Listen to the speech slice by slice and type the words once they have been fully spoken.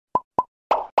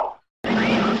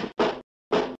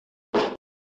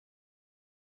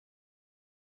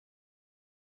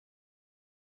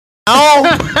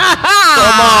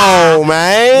Come on,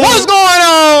 man. What's going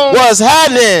on? What's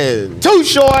happening? Too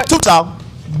short. Too tall.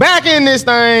 Back in this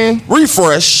thing.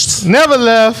 Refreshed. Never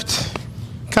left.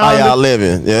 How y'all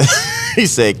living? Yeah. He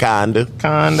said kinda.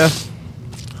 Kinda.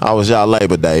 How was y'all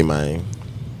Labor Day, man?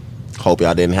 Hope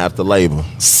y'all didn't have to labor.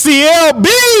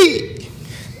 CLB.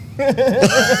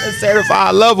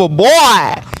 Certified Lover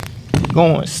Boy.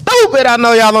 Going stupid. I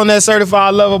know y'all on that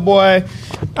Certified Lover Boy.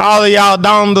 All of y'all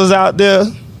donders out there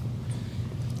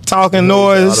talking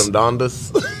noise. All them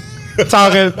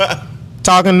dondas.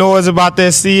 talking noise about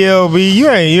that CLB.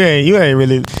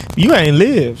 You ain't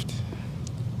lived.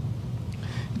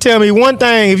 Tell me one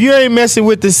thing, if you ain't messing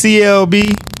with the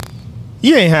CLB,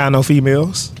 you ain't had no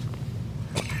females.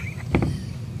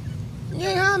 You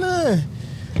ain't had none.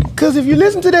 Cause if you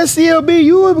listen to that CLB,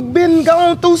 you have been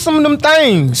going through some of them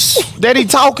things that he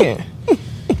talking.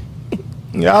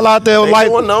 Y'all out there They like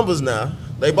doing numbers now.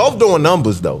 They both doing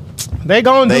numbers though. they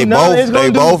gonna do nothing.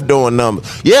 They both doing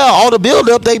numbers. Yeah, all the build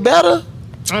up, they better.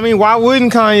 I mean, why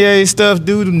wouldn't Kanye stuff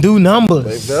do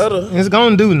numbers? They better. It's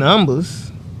gonna do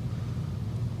numbers.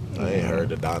 I ain't heard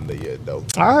the Donda yet though.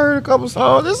 I heard a couple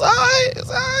songs. It's alright. It's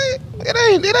alright.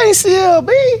 It ain't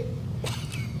CLB.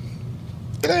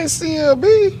 It ain't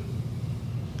CLB.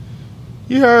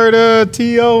 You heard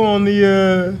T.O. on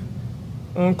the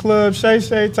on Club Shay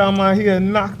Shay talking about he'll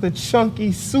knock the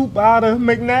chunky soup out of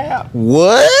McNabb.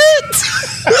 What?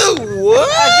 What?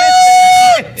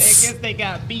 I guess they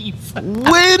got beef.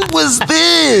 When was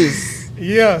this?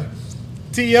 Yeah.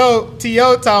 T.O.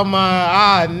 talking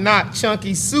about knock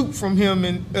chunky soup from him,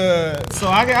 and so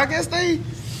I guess they.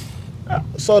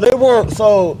 So they weren't.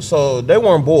 So they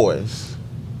weren't boys.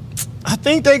 I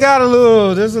think they got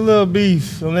there's a little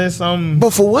beef, unless I'm But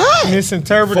for what?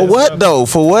 misinterpreting. For what stuff. though?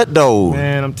 For what though?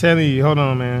 Man, I'm telling you, hold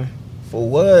on, man. For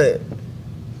what?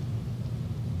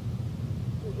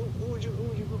 Who would you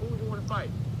want to fight?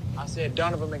 I said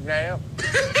Donovan McNabb.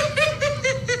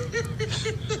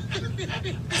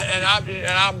 and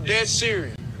I'm dead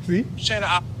serious. See? Saying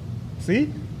See?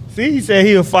 He said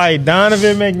he'll fight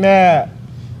Donovan McNabb.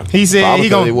 He said Probably he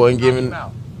 'cause he gonna. wasn't giving.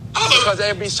 because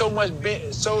there'd be so much so But you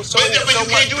much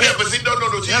can't do that. But see, no.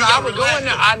 No, I would go in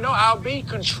there. I know I'll be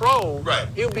controlled. Right.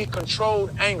 It'll be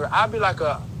controlled anger. I'll be like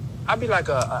a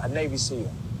Navy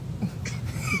SEAL.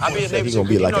 I'll be a Navy he SEAL. gonna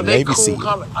be like a Navy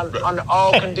SEAL. Under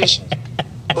all conditions,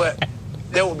 but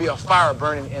there will be a fire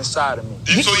burning inside of me.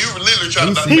 So you literally trying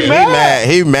to knock He me mad. out.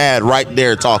 He mad right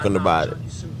there talking about it.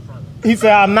 He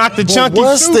said I'll knock the chunky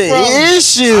What's soup the from him.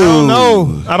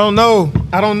 issue? I don't know.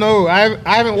 I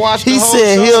haven't watched. He the whole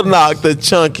said show. he'll knock the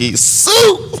chunky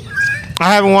soup.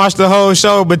 I haven't watched the whole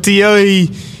show, but T.O.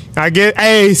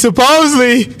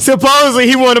 supposedly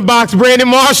he want to box Brandon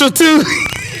Marshall too.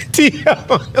 T.O.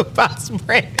 want to box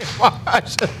Brandon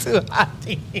Marshall too.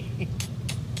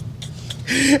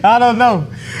 I don't know.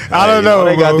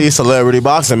 They got bro. these celebrity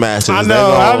boxing matches. I They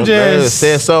know, I'm they just-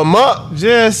 set something up.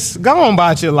 Just go on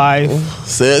about your life.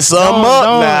 Set something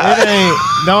up now.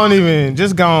 Don't even.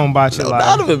 Just go on about your life.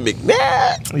 Donovan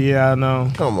McNabb. Yeah, I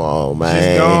know. Come on,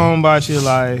 Just go man. on about your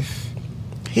life.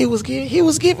 He was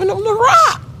giving him the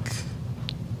rock.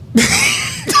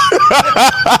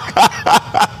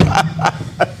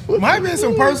 Might be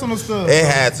some personal stuff. It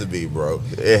had to be, bro.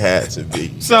 It had to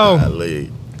be. So-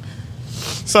 Golly.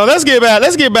 So let's get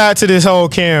back to this whole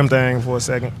Cam thing for a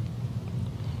second.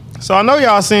 So I know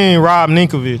y'all seen Rob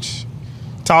Ninkovich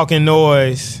talking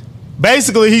noise.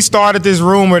 Basically, he started this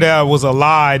rumor that was a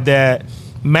lie that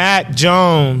Mac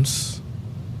Jones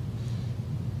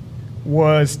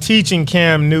was teaching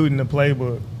Cam Newton the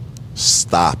playbook.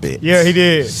 Stop it. Yeah, he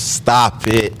did. Stop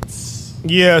it.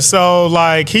 Yeah, so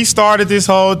like he started this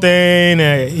whole thing,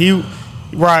 and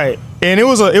and it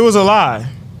was a lie.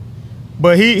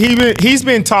 But he's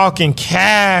been talking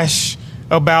cash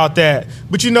about that.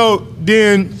 But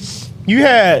then you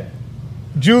had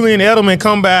Julian Edelman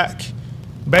come back,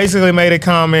 basically made a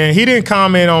comment. He didn't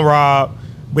comment on Rob,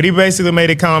 but he basically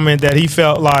made a comment that he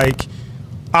felt like,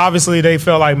 obviously they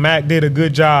felt like Mac did a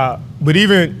good job. But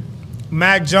even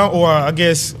Mac Jones, or I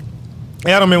guess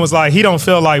Edelman was like, he don't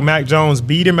feel like Mac Jones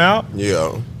beat him out.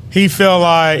 Yeah. He felt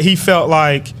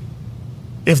like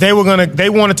if they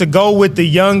wanted to go with the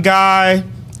young guy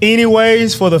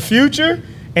anyways for the future,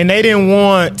 and they didn't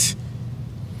want,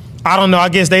 I don't know, I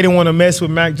guess they didn't want to mess with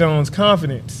Mac Jones'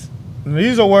 confidence. And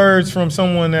these are words from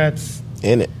someone that's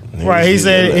In it. right. He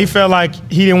said he felt like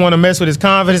he didn't want to mess with his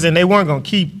confidence, and they weren't going to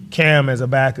keep Cam as a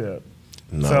backup.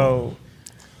 No. So,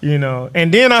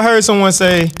 and then I heard someone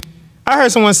say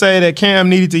that Cam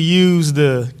needed to use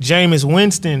the Jameis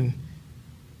Winston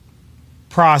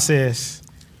process.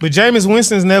 But Jameis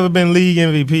Winston's never been league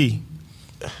MVP.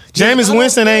 Jameis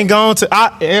Winston ain't gone to.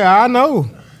 I know.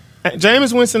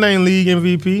 Jameis Winston ain't league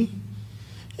MVP.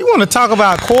 You want to talk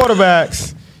about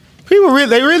quarterbacks? People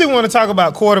really want to talk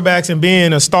about quarterbacks and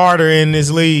being a starter in this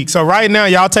league. So right now,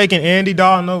 y'all taking Andy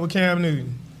Dalton over Cam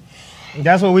Newton.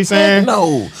 That's what we saying?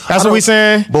 No. That's what we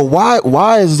saying? But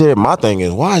why is there, my thing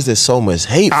is, why is there so much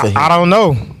hate for him? I don't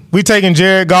know. We taking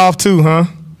Jared Goff too, huh?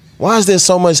 Why is there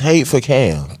so much hate for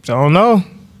Cam? Don't know.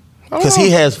 Because he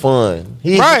has fun.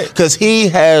 Right. Because he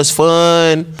has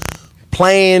fun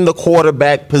playing the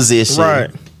quarterback position.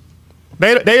 Right.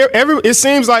 It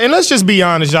seems like, and let's just be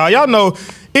honest, y'all. Y'all know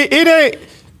it ain't.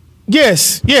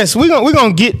 Yes, we're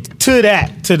gonna get to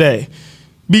that today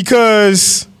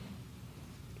because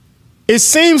it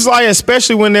seems like,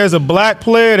 especially when there's a black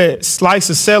player that likes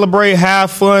to celebrate,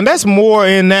 have fun, that's more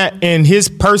in his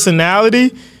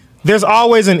personality. There's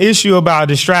always an issue about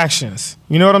distractions.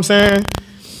 You know what I'm saying?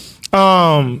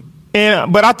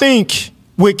 But I think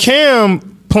with Cam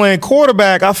playing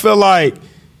quarterback, I feel like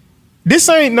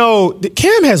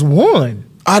Cam has won.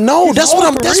 I know. That's what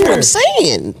I'm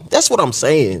saying. That's what I'm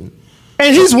saying.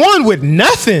 And he's won with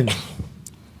nothing.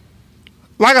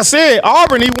 Like I said,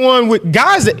 Auburn, he won with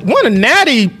guys that won a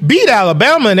natty, beat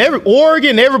Alabama and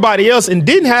Oregon and everybody else, and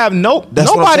didn't have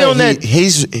nobody on that.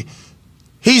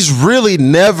 He's really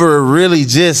never really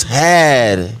just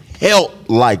had help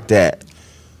like that.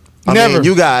 I mean,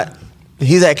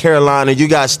 he's at Carolina. You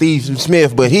got Steve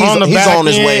Smith, but he's on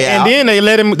his way out. And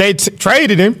then they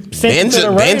traded him.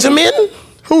 Benjamin?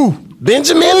 Who?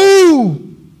 Benjamin? Who?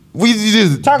 That's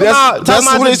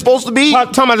who they supposed to be?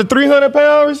 Talking about the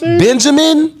 300-pound receiver?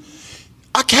 Benjamin?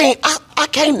 I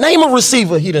can't name a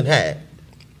receiver he done had.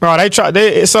 Bro,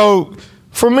 so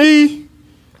for me,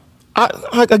 I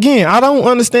don't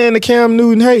understand the Cam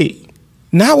Newton hate.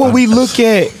 Not when we look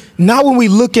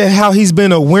at how he's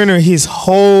been a winner his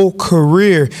whole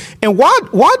career. And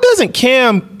why doesn't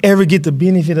Cam ever get the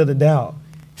benefit of the doubt?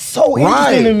 So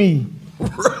interesting to me.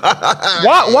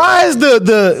 Why is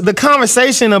the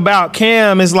conversation about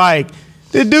Cam is like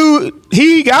the dude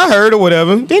he got hurt or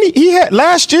whatever? Then he had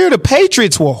last year the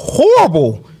Patriots were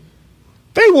horrible.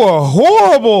 They were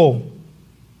horrible.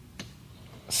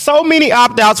 So many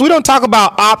opt-outs. We don't talk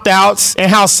about opt-outs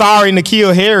and how sorry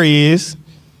N'Keal Harry is.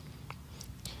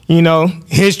 You know,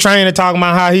 his trainer talking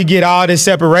about how he get all this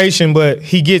separation, but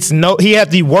he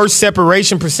had the worst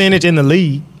separation percentage in the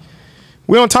league.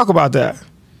 We don't talk about that.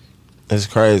 It's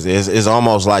crazy. It's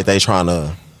almost like they trying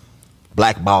to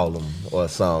blackball him or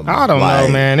something. I don't know,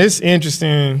 man. It's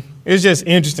interesting. It's just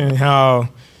interesting how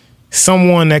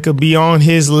someone that could be on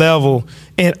his level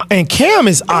and Cam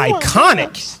is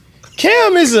iconic.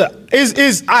 Cam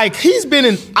he's been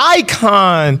an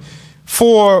icon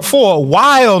for a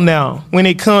while now when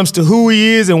it comes to who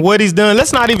he is and what he's done.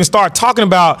 Let's not even start talking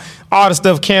about all the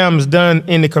stuff Cam's done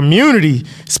in the community,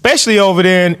 especially over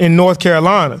there in North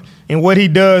Carolina, and what he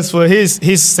does for his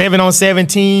 7-on-7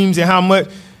 teams and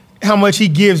how much he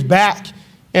gives back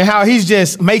and how he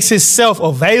just makes himself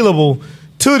available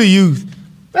to the youth.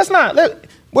 It's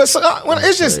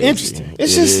just interesting.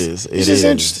 It's just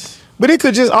interesting. But it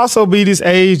could just also be this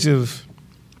age of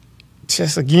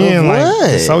just, again,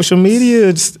 like the social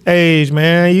media age,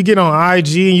 man. You get on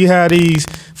IG and you have these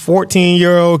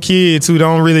 14-year-old kids who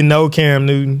don't really know Cam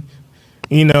Newton,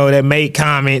 you know, that make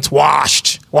comments,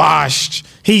 washed.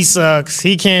 He sucks.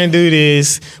 He can't do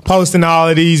this. Posting all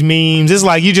of these memes. It's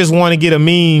like you just want to get a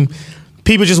meme.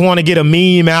 People just want to get a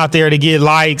meme out there to get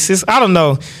likes. I don't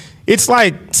know. It's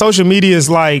like social media is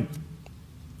like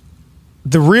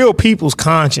the real people's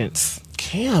conscience.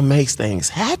 Cam makes things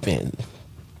happen.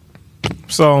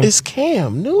 So it's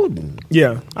Cam Newton.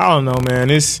 Yeah, I don't know, man.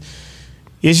 It's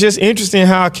just interesting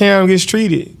how Cam gets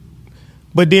treated.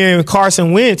 But then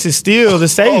Carson Wentz is still the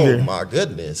savior. Oh my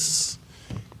goodness.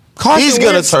 He's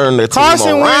gonna turn the team Carson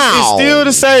around. Wentz is still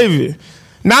the savior.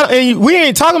 And we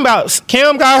ain't talking about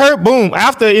Cam got hurt, boom,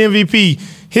 after MVP.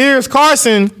 Here's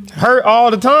Carson hurt all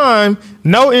the time,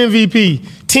 no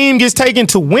MVP. Team gets taken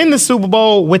to win the Super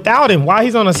Bowl without him while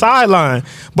he's on the sideline.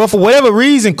 But for whatever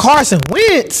reason, Carson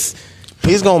Wentz,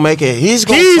 he's gonna make it. He's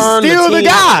turn still the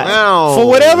guy. Around. For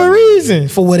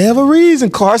whatever reason,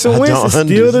 Carson Wentz is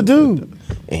still the dude.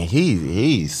 And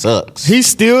he sucks. He's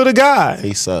still the guy.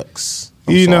 He sucks.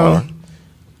 You know,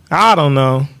 I don't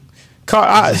know.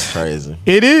 It's crazy.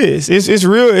 It is. It's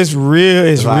real. It's real.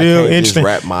 It's real interesting. Just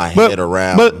wrap my head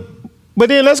around. But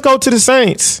then let's go to the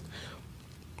Saints.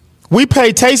 We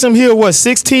paid Taysom Hill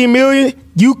 $16 million.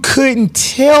 You couldn't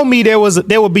tell me there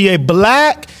would be a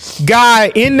black guy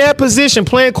in that position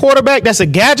playing quarterback that's a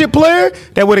gadget player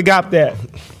that would have got that.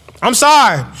 I'm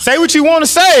sorry. Say what you want to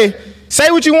say. Say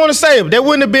what you want to say. There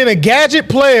wouldn't have been a gadget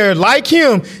player like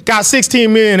him got $16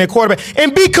 million at quarterback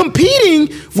and be competing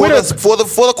for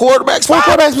the quarterback spot.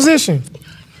 For the quarterback position.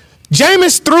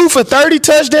 Jameis threw for 30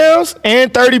 touchdowns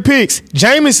and 30 picks.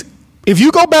 Jameis, if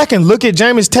you go back and look at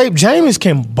Jameis' tape, Jameis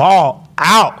can ball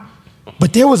out.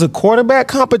 But there was a quarterback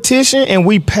competition, and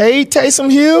we paid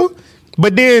Taysom Hill.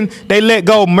 But then they let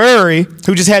go Murray,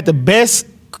 who just had the best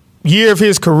year of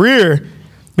his career.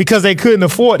 Because they couldn't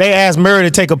afford, they asked Murray to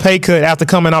take a pay cut after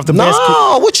coming off the best.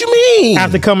 No, what you mean?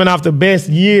 After coming off the best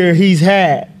year he's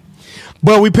had.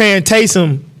 But we paying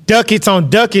Taysom ducats on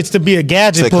ducats to be a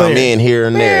gadget player. To come in here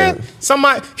and there.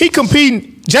 He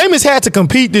competing. Jameis had to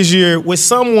compete this year with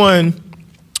someone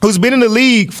who's been in the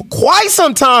league for quite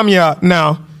some time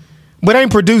now, but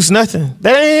ain't produced nothing.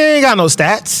 They ain't got no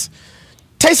stats.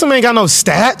 Taysom ain't got no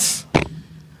stats.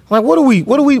 Like, what are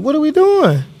we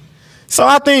doing? So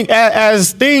I think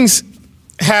as things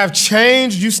have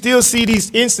changed, you still see these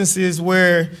instances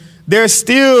where there's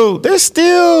still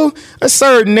a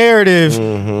certain narrative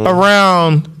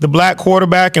around the black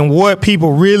quarterback and what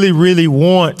people really, really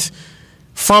want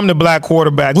from the black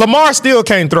quarterback. Lamar still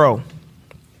can't throw.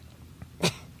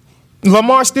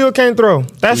 Lamar still can't throw.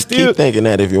 Keep thinking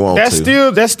that if you want to.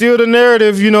 That's still the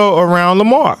narrative, around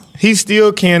Lamar. He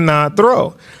still cannot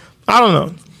throw. I don't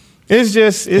know. It's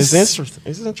interesting.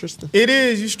 It's interesting. It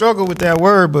is. You struggle with that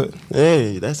word, but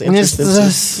hey, that's interesting.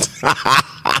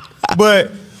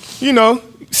 But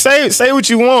say what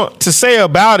you want to say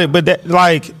about it, but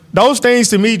those things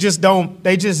to me just don't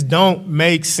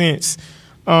make sense.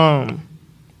 I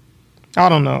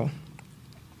don't know.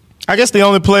 I guess the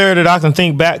only player that I can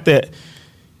think back that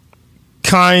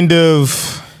kind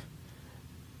of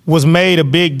was made a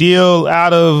big deal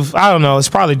out of, I don't know, it's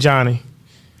probably Johnny.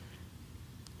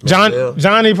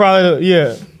 Johnny probably,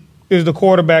 is the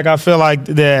quarterback I feel like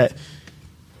that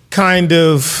kind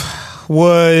of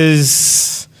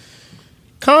was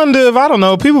I don't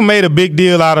know, people made a big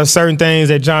deal out of certain things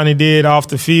that Johnny did off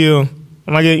the field.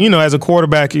 Like, as a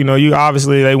quarterback, you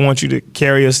obviously they want you to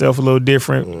carry yourself a little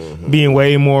different, being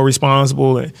way more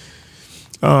responsible. And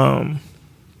I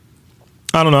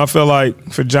don't know, I feel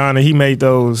like for Johnny, he made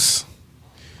those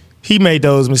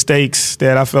mistakes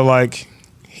that I feel like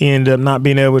he ended up not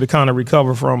being able to kind of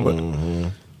recover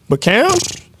from. But Cam,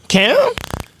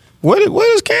 what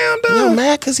is Cam doing? You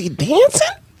mad because he dancing?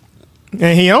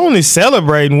 And he only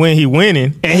celebrating when he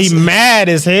winning, and he mad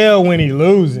as hell when he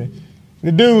losing.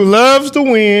 The dude loves to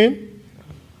win,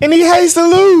 and he hates to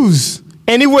lose.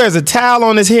 And he wears a towel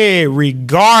on his head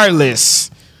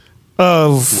regardless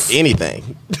of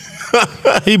anything.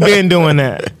 He been doing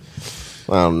that.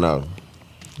 I don't know.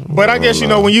 But I guess,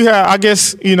 when you have,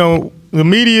 the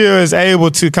media is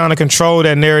able to kind of control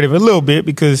that narrative a little bit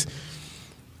because,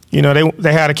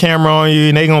 they had a camera on you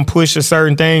and they going to push a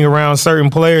certain thing around certain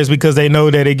players because they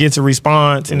know that it gets a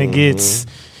response and it gets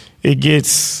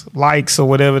likes or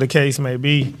whatever the case may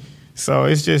be. So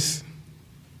it's just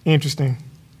interesting.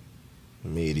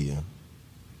 Media.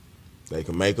 They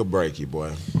can make or break you,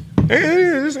 boy. It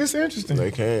is. It's interesting.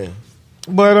 They can.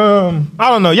 But I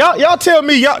don't know. Y'all tell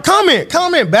me. Y'all comment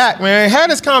back, man. Have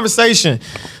this conversation.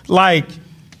 Like,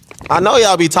 I know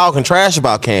y'all be talking trash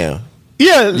about Cam.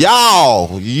 Yeah.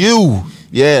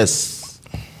 Yes.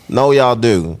 No, y'all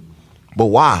do. But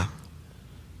why?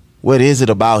 What is it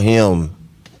about him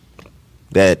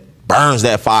that burns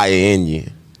that fire in you?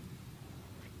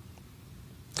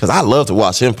 Because I love to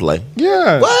watch him play.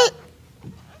 Yeah. What?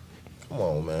 Come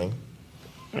on, man.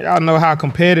 Y'all know how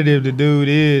competitive the dude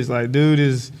is. Like,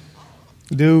 dude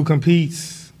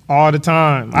competes all the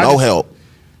time. No help.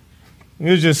 It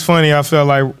was just funny. I felt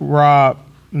like Rob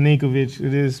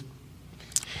Ninkovich,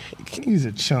 he's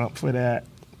a chump for that.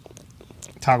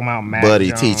 Talking about Mac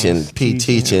Buddy Jones,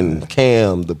 teaching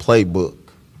Cam the playbook.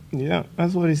 Yeah,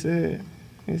 that's what he said.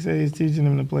 He said he's teaching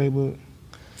him the playbook.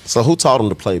 So who taught him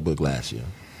the playbook last year?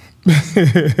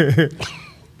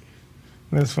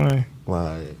 That's funny.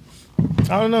 Right.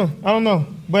 I don't know.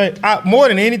 But more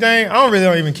than anything, I don't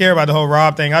even care about the whole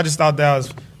Rob thing. I just thought that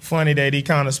was funny that he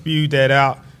kind of spewed that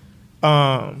out.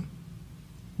 I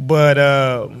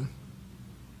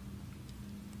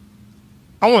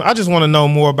just want to know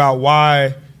more about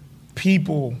why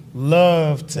people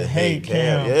love to hate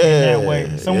Cam in that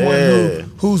way.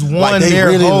 Someone who's won like their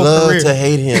really whole love career. to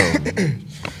hate him.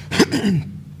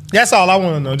 That's all I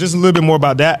want to know. Just a little bit more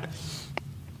about that.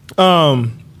 We're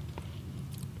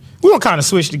going to kind of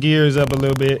switch the gears up a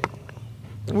little bit.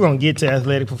 We're going to get to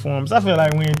athletic performance. I feel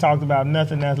like we ain't talked about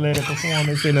nothing athletic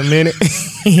performance in a minute.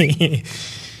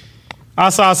 I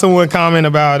saw someone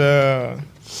comment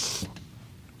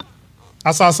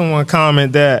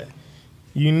that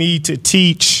you need to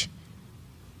teach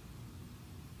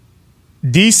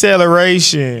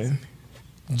deceleration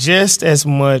just as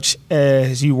much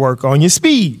as you work on your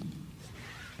speed.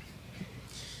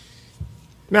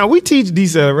 Now, we teach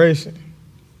deceleration,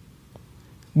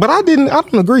 but I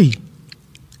don't agree.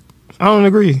 I don't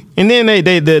agree. And then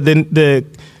the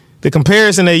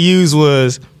comparison they used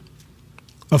was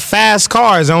a fast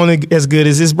car is only as good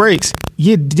as its brakes.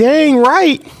 You're dang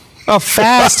right. A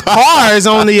fast car is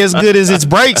only as good as its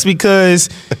brakes because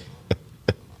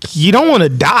you don't want to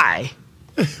die.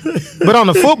 But on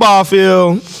the football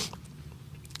field,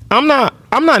 I'm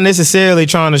not necessarily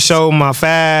trying to show my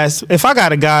fast. If I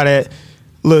got a guy that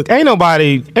look, ain't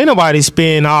nobody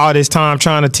spend all this time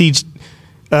trying to teach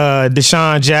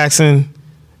Deshaun Jackson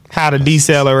how to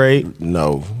decelerate.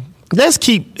 No. Let's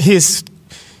keep his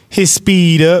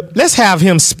speed up. Let's have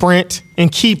him sprint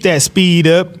and keep that speed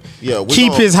up. Yeah,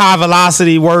 keep his high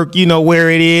velocity work, where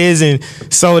it is, and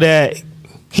so that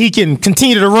he can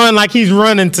continue to run like he's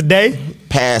running today.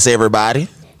 Pass everybody.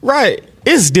 Right.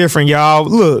 It's different, y'all.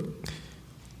 Look.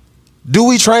 Do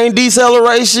we train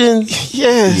deceleration?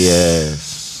 Yes.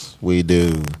 Yes, we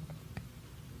do.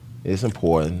 It's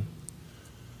important.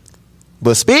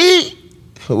 But speed,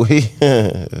 we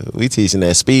teaching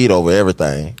that speed over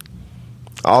everything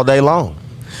all day long.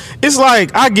 It's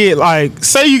like I get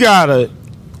say you got a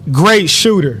great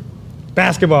shooter,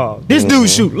 basketball. This dude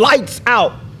shoot lights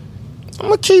out. I'm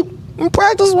gonna keep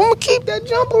that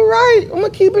jumper right. I'm gonna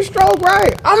keep his stroke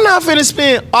right. I'm not finna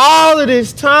spend all of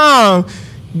this time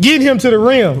getting him to the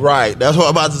rim. Right, that's what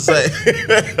I'm about to say.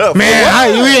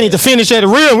 Man, we need to finish at the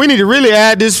rim. We need to really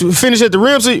add this finish at the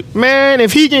rim. So, man,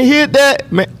 if he can hit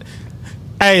that, man,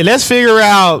 hey, let's figure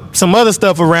out some other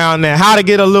stuff around that. How to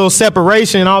get a little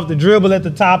separation off the dribble at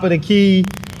the top of the key.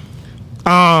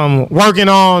 Working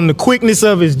on the quickness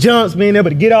of his jumps, being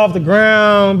able to get off the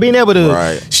ground, being able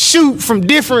to shoot from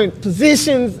different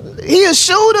positions. He a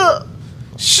shooter.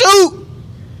 Shoot.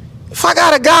 If I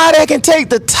got a guy that can take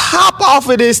the top off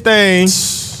of this thing,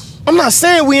 I'm not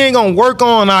saying we ain't gonna work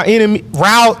on our enemy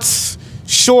routes,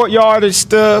 short yardage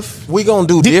stuff. We gonna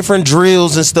do different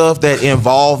drills and stuff that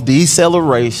involve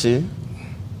deceleration.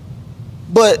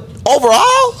 But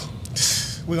overall,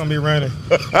 we're gonna be running.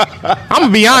 I'm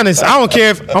gonna be honest. I don't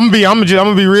care if I'm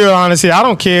gonna be real honest here. I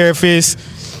don't care if it's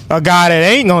a guy that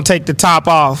ain't gonna take the top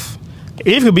off.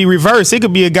 It could be reversed. It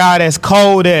could be a guy that's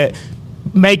cold at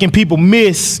making people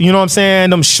miss, you know what I'm saying?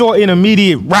 Them short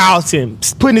intermediate routes and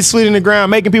putting his foot in the ground,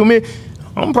 making people miss.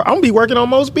 I'm gonna be working on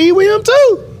more speed with him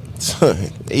too.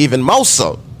 Even more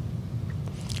so.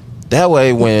 That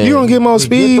way when you gonna get more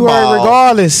speed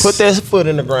regardless. Put that foot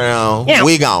in the ground,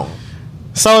 we gone.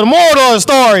 So the moral of the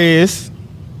story is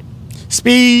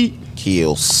speed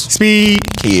kills. Speed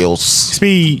kills.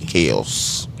 Speed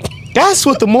kills. That's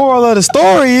what the moral of the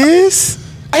story is.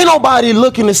 Ain't nobody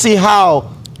looking to see how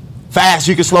fast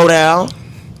you can slow down.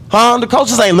 Huh? The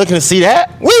coaches ain't looking to see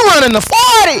that. We running the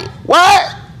 40.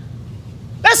 What?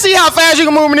 Let's see how fast you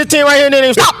can move in this team right here and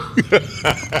then stop.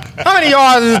 How many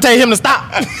yards does it take him to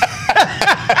stop?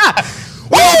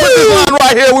 We're gonna put this line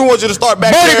right here. We want you to start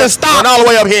back there. Can stop. Run all the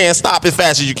way up here and stop as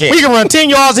fast as you can. We can run 10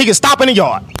 yards, he can stop in a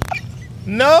yard.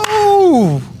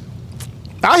 No.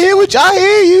 I hear you.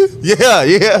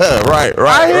 Yeah. Right.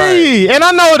 I hear you. And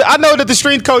I know that the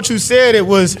strength coach who said it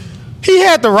he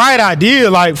had the right idea.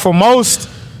 Like for most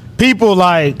people,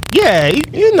 like, yeah,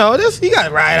 you got the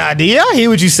right idea. I hear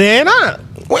what you're saying.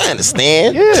 We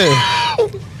understand. Yeah.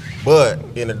 But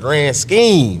in the grand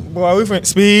scheme, boy, we from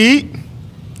speed.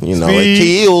 It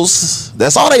kills.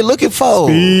 That's all they looking for.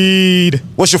 Speed.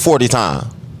 What's your 40 time?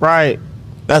 Right.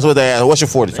 That's what they ask. What's your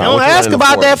 40 time? They don't ask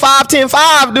about that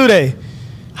 5-10-5, do they?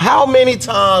 How many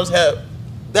times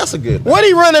that's a good thing. What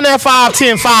he running that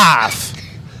 5-10-5?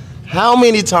 How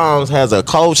many times has a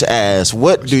coach asked,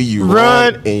 what do you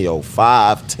run in your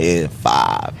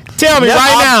 5-10-5? Tell me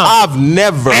right now. I've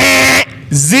never.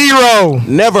 Zero.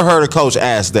 Never heard a coach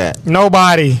ask that.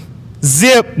 Nobody.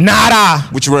 Zip. Nada.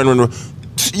 What you run?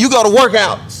 You go to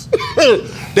workouts.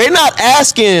 They not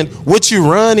asking what you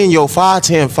run in your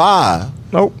 5-10-5.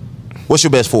 Nope. What's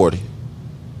your best 40?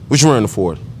 What you run in the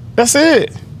 40? That's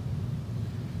it.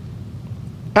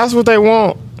 That's what they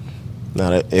want.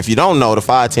 Now, if you don't know the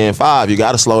 5-10-5, you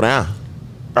got to slow down.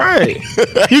 Right.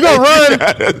 You gonna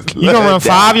run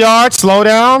 5 yards, slow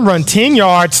down. Run 10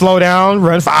 yards, slow down.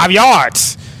 Run 5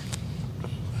 yards.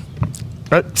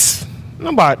 But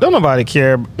nobody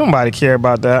care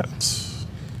about that.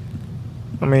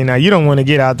 I mean, now you don't want to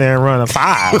get out there and run a 5.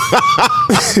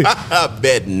 I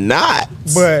bet not.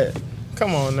 But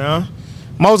come on now.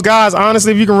 Most guys,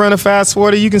 honestly, if you can run a fast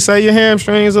 40, you can say your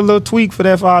hamstring is a little tweak for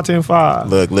that 5-10-5.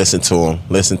 Look, listen to him.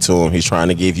 Listen to him. He's trying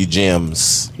to give you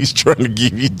gems. He's trying to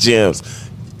give you gems.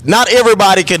 Not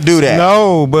everybody can do that.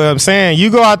 No, but I'm saying you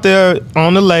go out there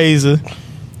on the laser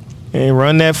and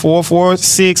run that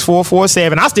 4.46,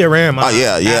 4.47. I still ran mine. Oh,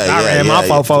 yeah. I ran my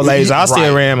 4.4 laser. I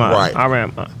still ran mine. Right. I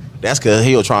ran mine. That's because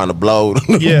he was trying to blow,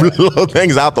 Yeah. blow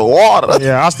things out the water.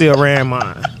 Yeah, I still ran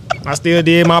mine. I still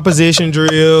did my position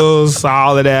drills,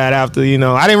 all of that after, you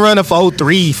know. I didn't run a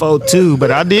 4.3, 4.2,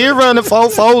 but I did run a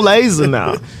 4.4 laser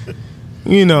now.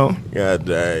 You know. God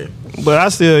dang. But I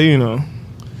still, you know.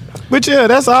 But yeah,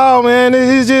 that's all, man.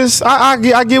 It's just, I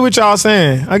get what y'all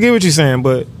saying. I get what you're saying,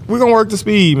 but we're going to work the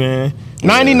speed, man.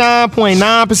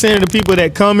 99.9% of the people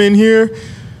that come in here,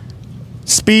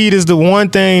 speed is the one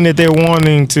thing that they're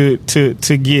wanting to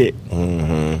get.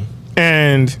 Mm-hmm.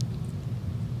 And,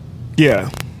 yeah,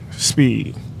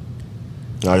 speed.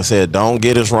 Like I said, don't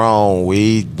get us wrong.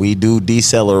 We do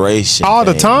deceleration. All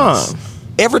the time.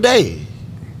 Every day.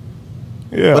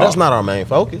 Yeah. But that's not our main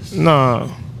focus.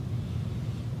 No.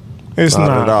 It's not.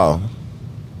 Not at all.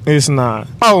 It's not.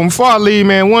 Oh, before I leave,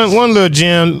 man, one little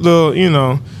gem, you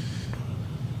know,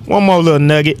 one more little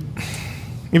nugget.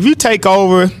 If you take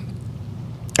over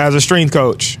as a strength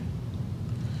coach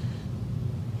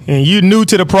and you new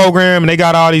to the program and they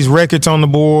got all these records on the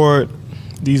board,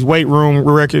 these weight room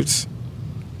records,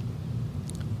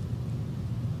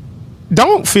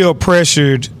 don't feel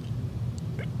pressured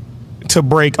to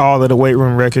break all of the weight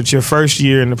room records your first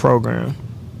year in the program.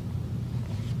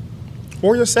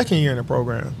 Or your second year in the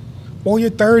program. Or your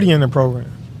third year in the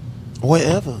program.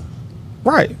 Whatever.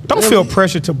 Right. Don't feel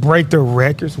pressure to break the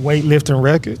records, weightlifting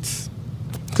records.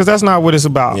 Because that's not what it's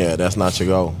about. Yeah, that's not your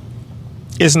goal.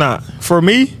 It's not. For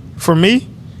me,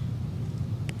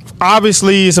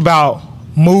 obviously it's about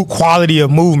quality of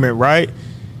movement, right?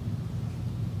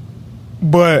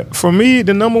 But for me,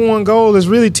 the number one goal is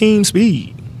really team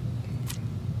speed.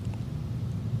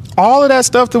 All of that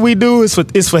stuff that we do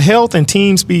is for health and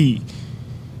team speed.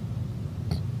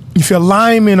 If your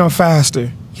linemen are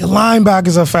faster, your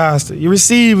linebackers are faster, your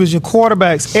receivers, your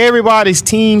quarterbacks, everybody's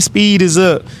team speed is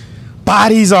up.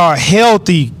 Bodies are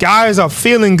healthy. Guys are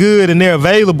feeling good and they're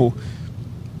available.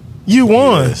 You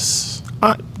won. Yes.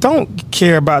 I don't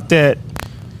care about that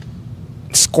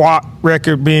squat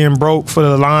record being broke for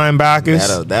the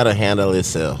linebackers. That'll handle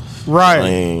itself. Right. I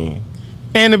mean,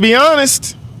 and to be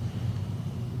honest,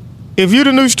 if you're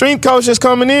the new strength coach that's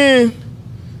coming in,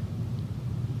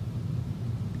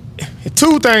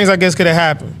 two things I guess could have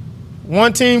happened.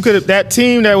 One team that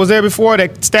team that was there before,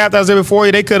 that staff that was there before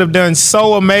you, they could have done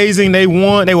so amazing. They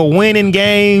won, they were winning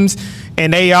games,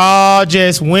 and they all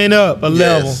just went up a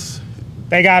level.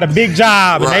 They got a big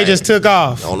job and they just took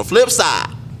off. On the flip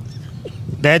side,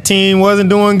 that team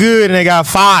wasn't doing good and they got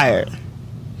fired.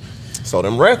 So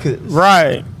them records.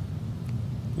 Right.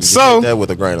 You So take that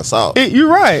with a grain of salt. You're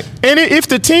right. And if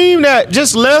the team that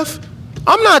just left,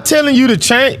 I'm not telling you to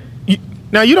change.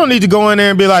 Now, you don't need to go in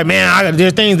there and be like, man,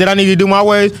 there's things that I need to do my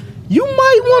way. You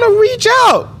might want to reach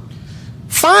out.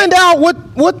 Find out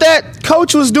what that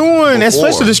coach was doing,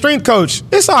 especially the strength coach.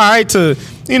 It's all right to,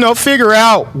 figure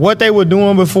out what they were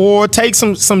doing before. Take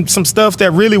some stuff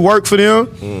that really worked for them.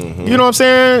 Mm-hmm. You know what I'm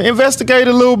saying? Investigate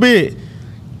a little bit.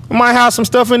 You might have some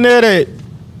stuff in there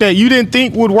that you didn't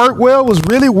think would work well was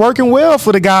really working well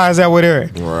for the guys that were there.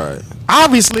 Right.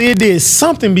 Obviously, it did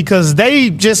something because they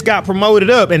just got promoted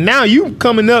up, and now you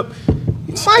coming up.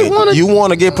 You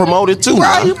want to get promoted too,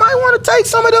 right? You might want to take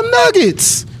some of them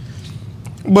nuggets.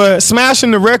 But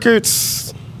smashing the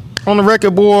records on the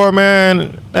record board,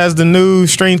 man, as the new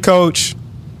strength coach,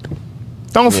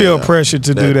 don't feel pressured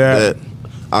to do that.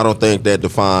 I don't think that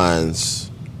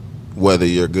defines whether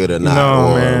you're good or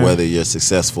not, whether you're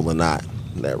successful or not.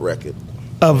 That record.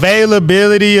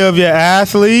 Availability of your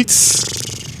athletes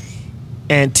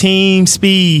and team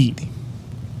speed.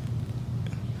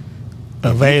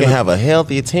 You can have a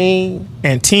healthy team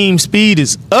and team speed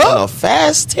is up. And a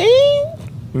fast team?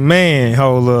 Man,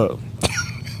 hold up.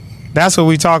 That's what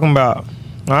we talking about.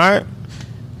 All right?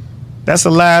 That's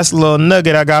the last little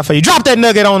nugget I got for you. Drop that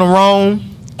nugget on the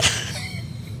Rome.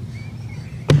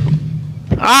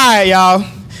 All right, y'all.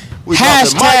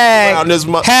 Hashtag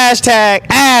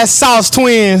Ass Sauce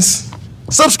Twins.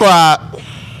 Subscribe.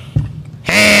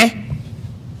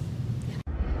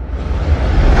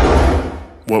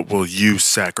 What will you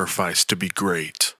sacrifice to be great?